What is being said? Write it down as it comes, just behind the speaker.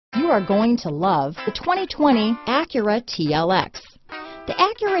are going to love the 2020 Acura TLX. The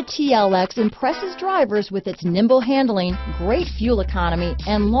Acura TLX impresses drivers with its nimble handling, great fuel economy,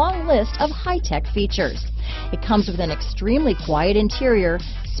 and long list of high-tech features. It comes with an extremely quiet interior,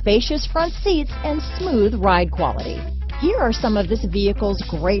 spacious front seats, and smooth ride quality. Here are some of this vehicle's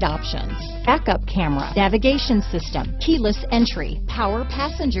great options: backup camera, navigation system, keyless entry, power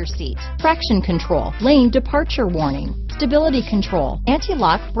passenger seat, traction control, lane departure warning, stability control,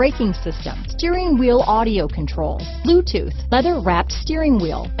 anti-lock braking system, steering wheel audio controls, Bluetooth, leather-wrapped steering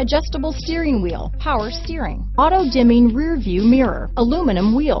wheel, adjustable steering wheel, power steering, auto-dimming rear-view mirror,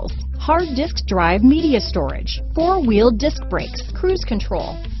 aluminum wheels, hard disk drive media storage, four-wheel disc brakes, cruise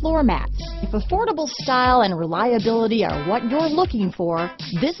control, floor mats. If affordable style and reliability are what you're looking for,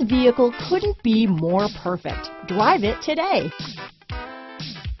 this vehicle couldn't be more perfect. Drive it today.